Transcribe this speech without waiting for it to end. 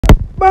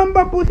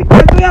Bamba pussy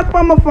cat, so you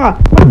for my fa.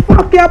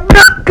 Fuck your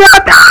black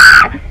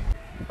cat.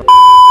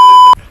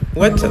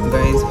 What's up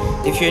guys,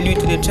 if you're new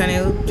to the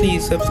channel,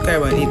 please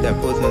subscribe and hit that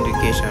post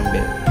notification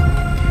bell.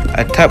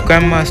 A top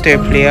grandmaster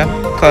player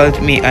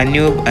called me a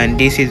noob and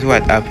this is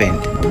what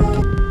happened.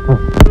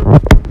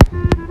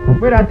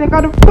 Brother, take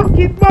out the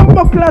fucking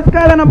bumbo class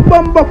call and a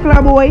bumbo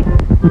class boy.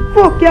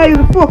 Fuck you,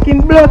 you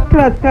fucking blood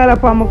class call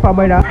upon my fa,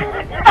 brother.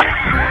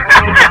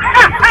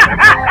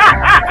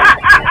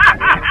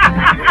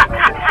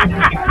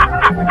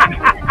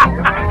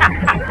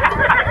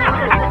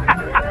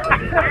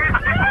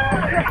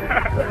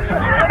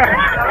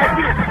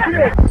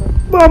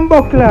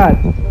 Bumbo class.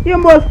 You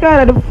must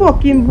call the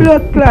fucking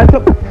blood class.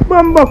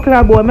 Bumbo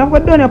class boy. I've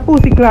got done a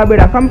pussy class,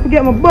 brother. Come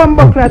forget my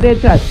bumbo class head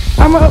chat.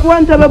 I'm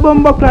one time a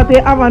bumbo class they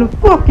have a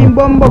fucking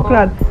bumbo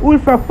class.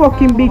 Wolf a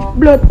fucking bitch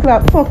blood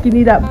class. Fucking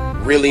need that.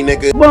 Really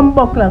nigga?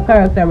 Bumbo class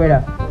character,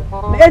 brother.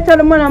 I tell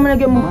the man I'm gonna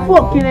get my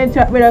fucking head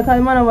chat, brother. Cause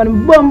the man have a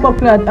bumbo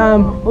class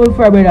wolf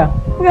brother.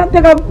 We gonna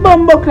take a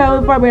bumbo class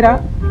wolf brother.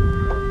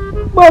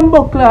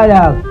 Bumbo class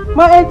dog.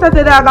 My head chat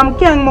dog, I'm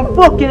carrying my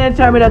fucking head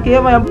chat, brother. Cause you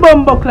have a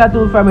bumbo class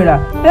wolf brother.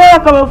 Hey,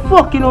 come a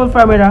fucking wolf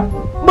brother.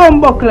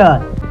 Bumbo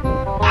class.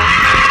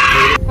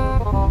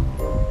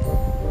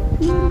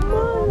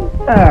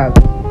 Dog.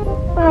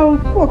 I'm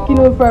fucking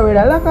wolf brother.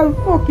 Like a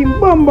fucking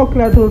bumbo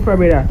class wolf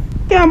brother.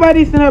 Can't buy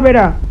this now,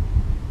 brother.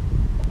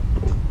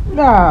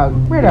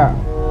 Dog, brother.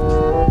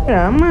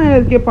 Brother, man,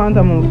 let's get on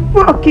to my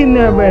fucking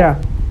nerve, brother.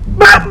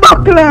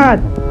 Bumbo class.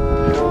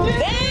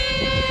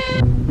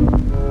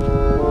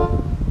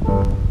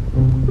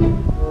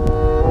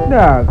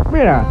 Dog,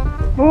 brother.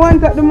 I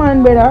want that the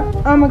man, brother.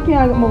 I'm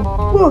can't get my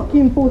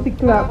fucking pussy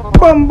clap.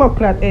 Bumbo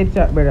clap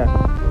headshot, brother.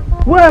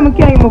 Why am I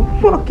can't get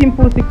my fucking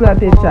pussy clap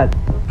headshot?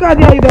 Cause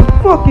there is a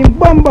fucking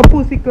bumbo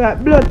pussy clap,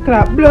 blood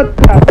clap,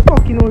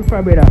 fucking old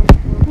fry, brother.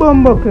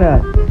 Bumbo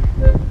clap.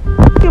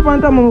 Keep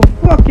on top of my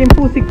fucking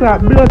pussy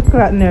clap, blood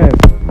clap nerve.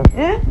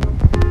 Eh?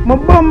 My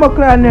bumbo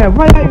clap nerve.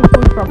 Why are you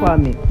pussy clap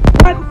on me?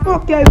 What the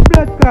fuck is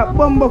blood clap,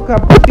 bumbo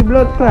clap, pussy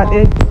blood clap,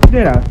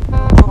 brother?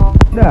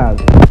 Dog.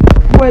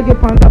 Boy,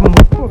 get on top of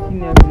my fucking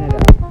nerve, brother.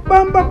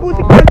 Bumbo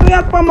pussy clap, so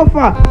you for my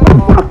fa.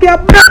 Fuck your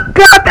blood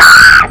clap.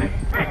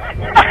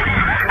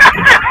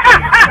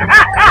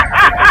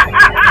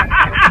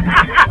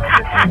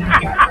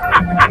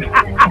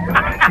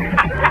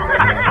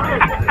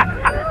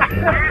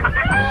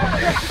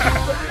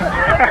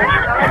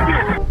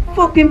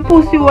 Fucking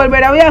pussy hole,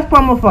 brother. Where's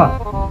Spammer for?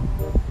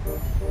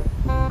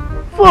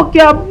 Fuck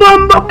your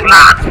bumbo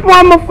class,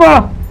 Spammer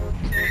for.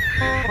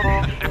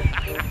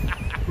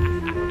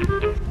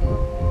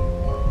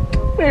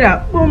 Brother,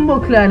 bumbo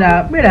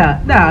class, brother.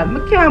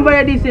 I can't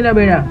buy this in,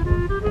 brother.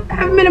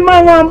 Every minute,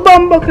 man, want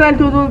bumbo class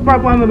to do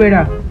proper, my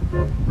brother.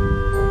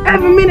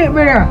 Every minute,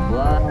 brother.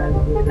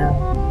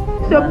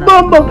 It's a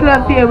bumbo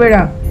class here,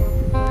 brother.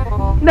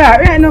 Nah,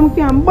 right now, I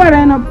can't buy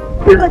no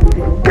blood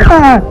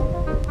class.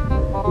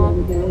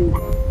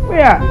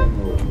 Yeah,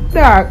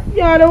 dog,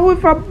 yeah, the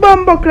wolf a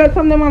bumbo class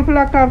from the man for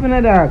like off in the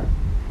dog.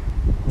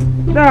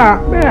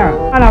 Dog, yeah,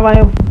 I have a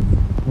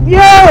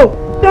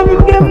yo,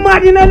 don't get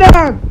mad in the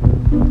dog.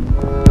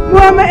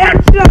 Want my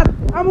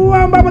headshot, I'm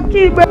one by my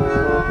kid, but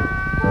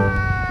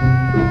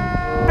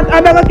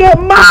I don't get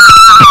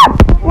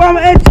mad. Want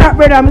my headshot,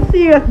 brother, I'm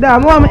serious,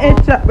 dog. Want my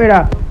headshot,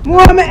 brother.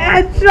 Want my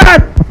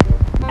headshot.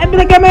 I be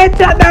like my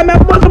headshot, dog. My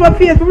bust on my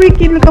face,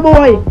 wicked little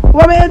boy.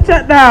 Want my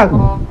headshot, dog.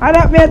 I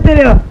don't me tell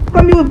you.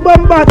 Come use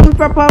bomba to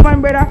for power,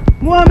 brother.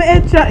 More me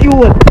headshot you.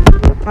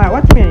 Alright,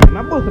 watch me.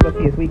 My boss of a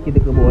face wicked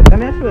little boy. Let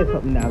me show you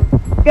something now.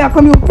 Yeah,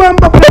 come use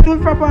bomba to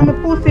for power my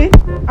pussy.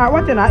 Alright,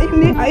 watch it now.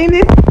 In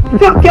this,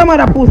 fuck your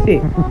mother pussy.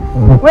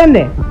 When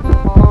there?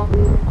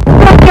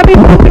 Fuck your big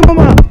pussy,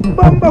 mama.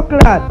 Bomba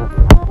clad.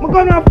 I'm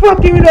gonna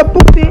fuck you with a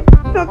pussy.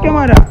 Fuck your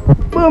mother.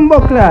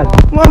 Bomba clad.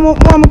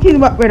 Mama kill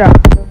back, brother.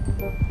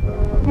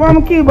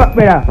 Mama kill back,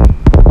 brother.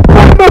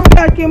 Bomba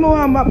clad came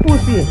on my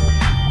pussy.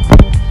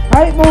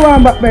 I ain't no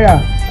one back,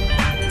 brother.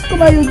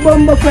 Come on, use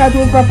bumbo class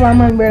to proper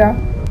man, brother.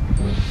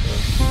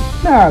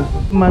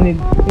 Dog, man, it.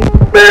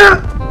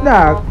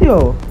 Dog,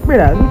 yo,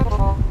 brother.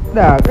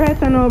 Dog,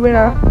 right now,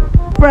 brother.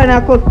 Friend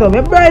and custom,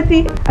 you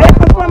brighty. I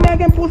custom me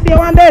again, pussy, you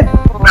want that?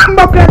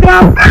 Bumbo class, you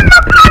want bumbo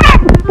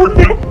class,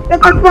 pussy. You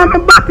custom me,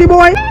 batty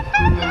boy.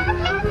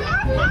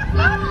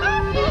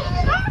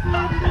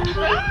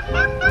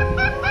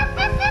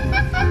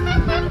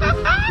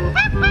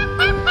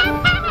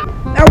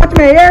 Now watch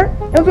me here.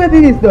 You play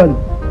this done.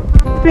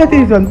 Play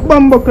this done.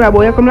 Bumbo club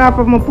boy. You come laugh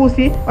of my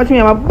pussy. Watch me.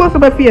 I'm a bust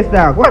up my face,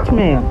 dog. Watch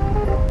me.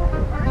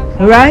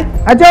 Alright?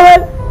 A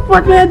Joel?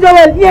 Watch me,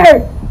 Joel.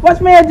 Here.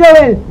 Watch me,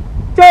 Joel.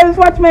 Joel,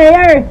 watch me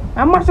here.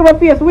 I mash up my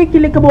face.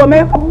 Wicked little boy.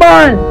 Make a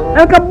ball.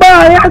 Make a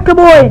ball. Little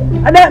boy.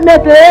 And that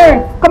metal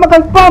here. Come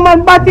and spam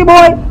and batty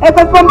boy. I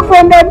can spam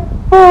from them.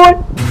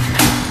 Fool.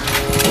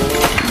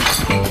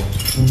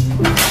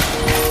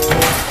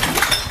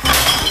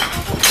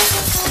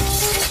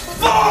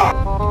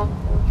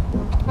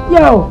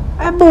 Yo,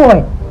 hey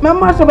boy, I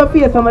mash up my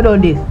face when I do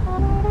this.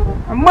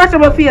 I mash up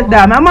my face,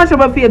 dog. I mash up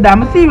my face, dog.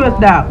 I'm serious,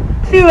 dog.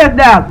 Serious,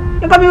 dog.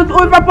 You come use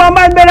old proper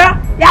man better.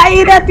 Yeah,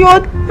 eat that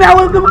youth. Say I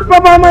will give us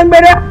proper man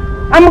better.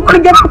 I'm gonna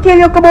get to kill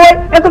you, boy.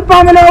 You can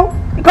farm me now.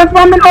 You can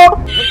farm me now.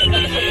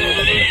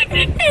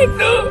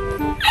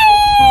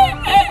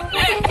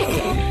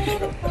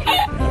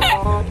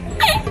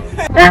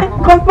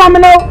 Come farm me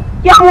now.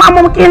 Yeah, I'm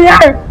gonna kill you.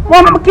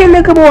 I'm gonna kill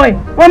you, boy.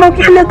 I'm gonna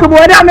kill you,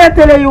 boy. That's me I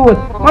tell you.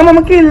 I'm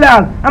gonna kill you.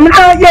 I'm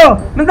not yo.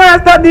 I'm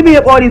gonna start debate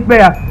about this,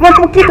 brother. I'm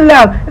gonna kill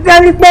you.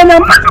 See this man,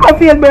 I'm not gonna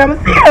feel, brother. I'm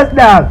serious,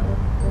 dog.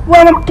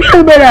 I'm gonna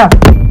kill, brother.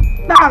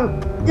 Dog,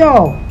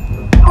 yo.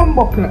 I'm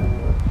buckler.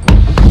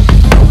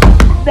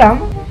 Damn.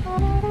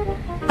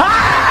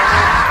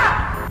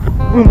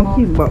 I'm gonna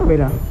kill back,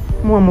 brother.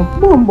 I'm gonna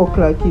boom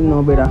buckler kill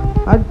now, brother.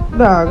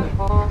 Dog,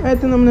 I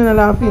think I'm not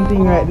laughing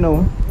thing right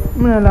now.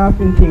 I'm not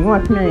laughing thing.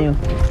 Watch me now.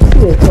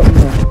 Show something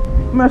now.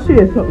 I'm gonna show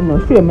you something now.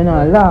 Show me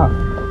now laugh.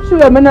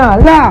 Show me now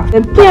laugh.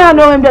 Them can't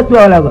know him just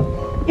where I go.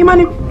 Him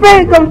and his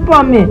friend come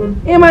from me.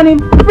 Him and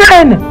his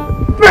friend.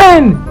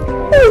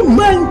 Oh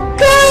my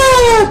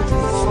God!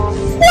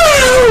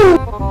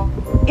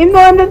 Wow! You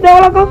know him just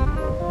where I go?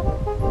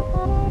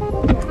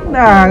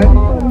 Dog.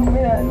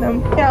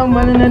 I'm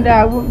man in the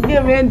dog.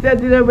 Give me a chat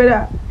to the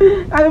brother.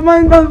 And the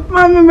man comes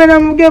from me,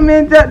 brother. Give me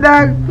a chat,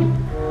 dog.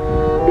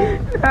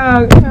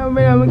 Dog, I'm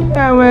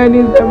camera in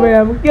the brother.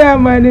 I'm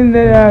camera in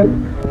the dog.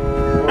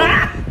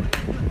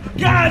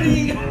 Got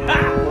him!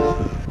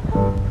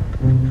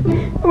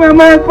 My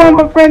man is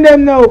my friend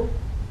them now.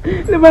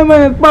 My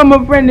man is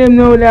my friend them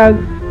now, dog.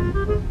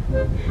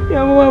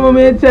 Yeah, I want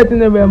me to chat in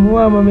the brother.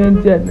 I want me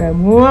to chat, man. I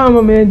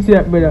want me to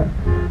chat, brother.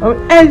 I'm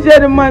headshot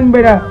the man,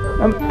 brother.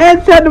 I'm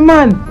headshot the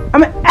man.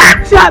 I'm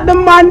headshot the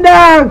man,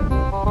 dog.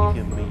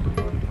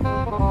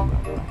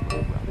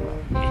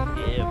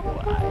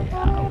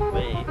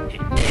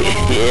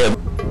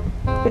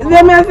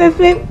 Let me say,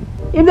 sweet.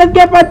 You just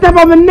get on top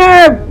of my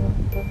nerve.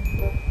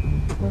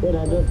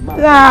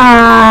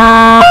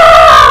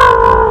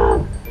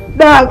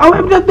 Dog,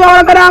 I'm just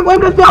doing dog. I'm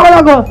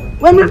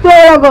just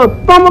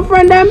doing Pump my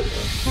friend them.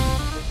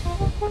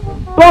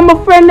 Pump my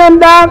friend them,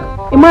 dog.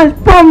 You must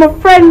pump my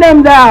friend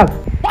them, dog.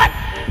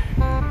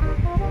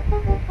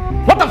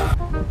 What the f?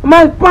 You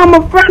must pump my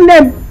friend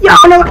them. Yo,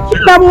 I'm gonna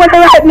kill that boy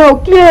right now.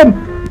 Kill him.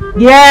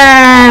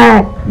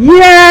 Yeah.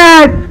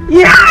 Yes.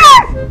 Yes.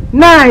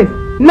 Nice.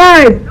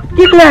 Nice.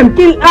 Kill them.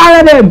 Kill all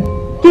of them.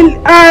 Kill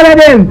all of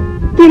them.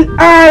 Kill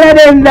all of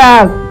them,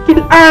 dog.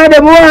 Kill all of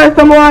them. Want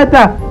some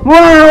water.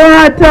 More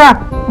water.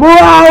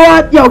 More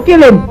water. Yo,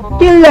 kill him.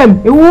 Kill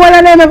them. You one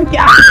of them have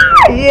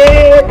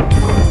yeah.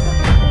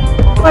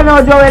 I want to know,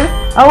 Joel.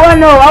 I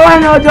want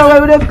to know, Joel.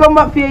 We just come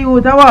back for you,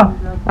 youth.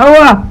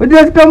 We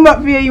just come back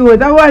for you,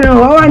 youth. I want to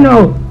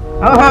know.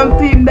 I want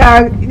team,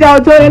 dog. Yo,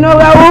 Joel, you know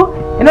where who?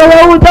 You know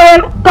where who,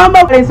 Joel? Come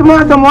back. Let's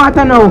want some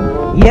water now.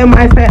 Yeah,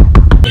 myself.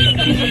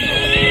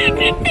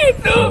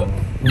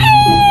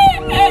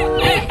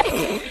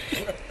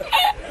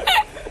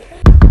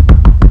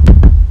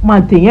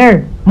 Mad thing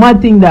here.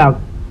 Mad thing, dog.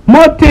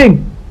 Mad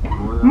thing.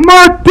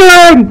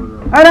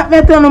 I don't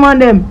better no man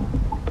them.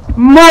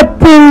 Mad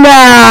thing,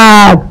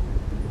 dog.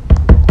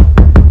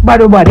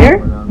 Bad here.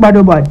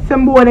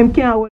 Some boy them can't